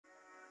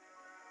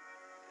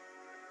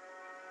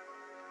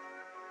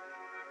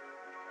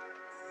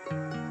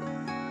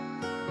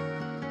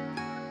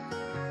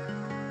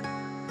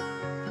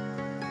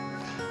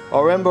I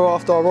remember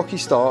after our rocky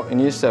start in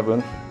year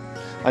 7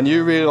 and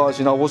you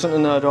realising I wasn't a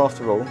nerd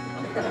after all,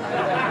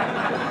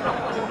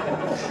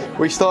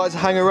 we started to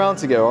hang around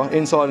together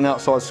inside and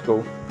outside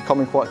school,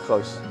 becoming quite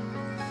close.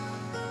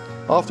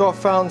 After I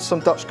found some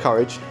Dutch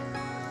courage,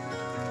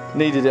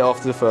 needed it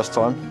after the first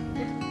time,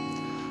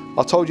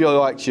 I told you I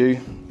liked you,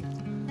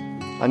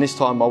 and this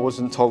time I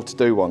wasn't told to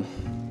do one.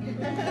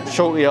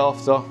 Shortly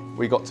after,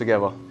 we got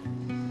together.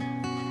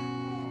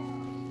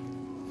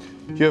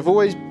 You have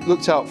always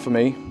looked out for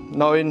me,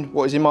 knowing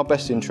what is in my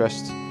best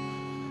interest,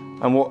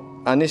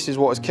 and this is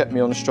what has kept me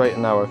on the straight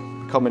and narrow,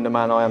 becoming the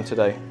man I am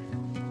today.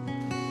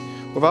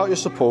 Without your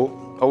support,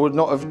 I would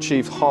not have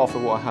achieved half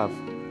of what I have.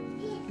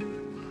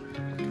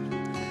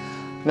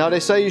 Now they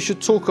say you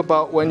should talk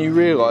about when you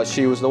realise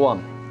she was the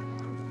one.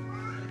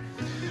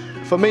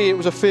 For me, it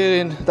was a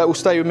feeling that will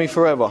stay with me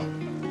forever.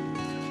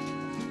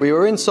 We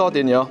were in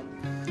Sardinia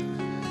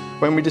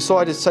when we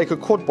decided to take a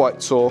quad bike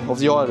tour of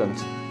the island.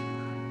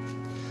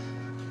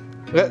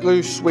 Let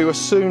loose, we were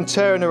soon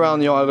tearing around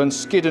the island,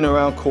 skidding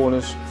around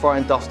corners,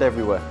 throwing dust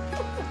everywhere.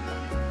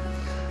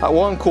 At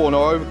one corner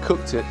I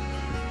overcooked it,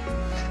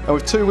 and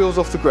with 2 wheels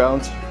off the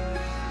ground,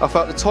 I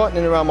felt the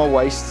tightening around my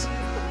waist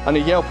and a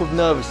yelp of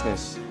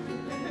nervousness.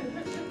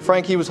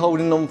 Frankie was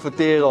holding on for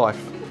dear life.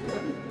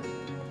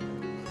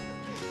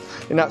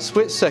 In that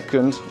split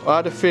second, I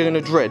had a feeling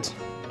of dread.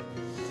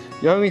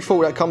 The only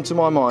thought that came to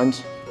my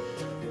mind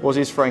was,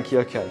 is Frankie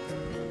okay?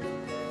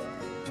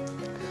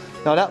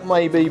 Now that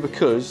may be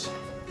because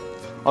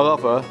I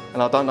love her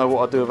and I don't know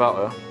what I'd do without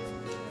her.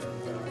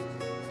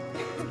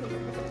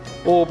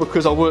 Or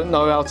because I wouldn't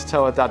know how to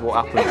tell her dad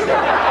what happened.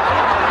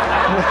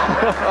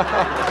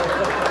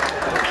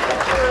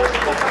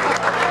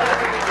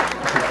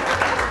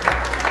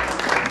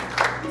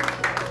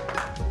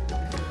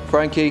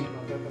 Frankie,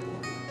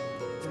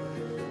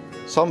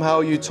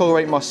 somehow you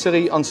tolerate my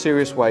silly,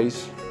 unserious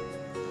ways,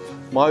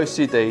 my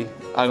OCD,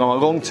 and my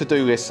long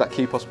to-do lists that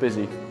keep us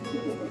busy.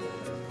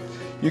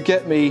 You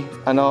get me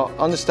and are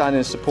understanding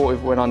and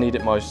supportive when I need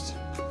it most.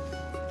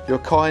 You're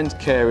kind,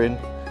 caring,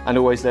 and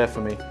always there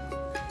for me.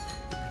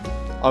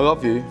 I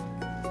love you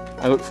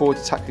and look forward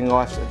to tackling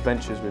life's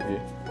adventures with you.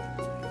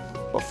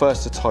 But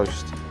first, a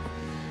toast.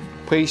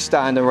 Please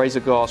stand and raise a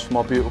glass for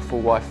my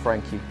beautiful wife,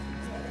 Frankie.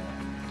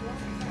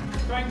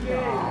 Frankie!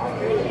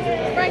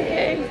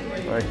 Frankie!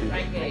 Frankie.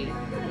 Frankie.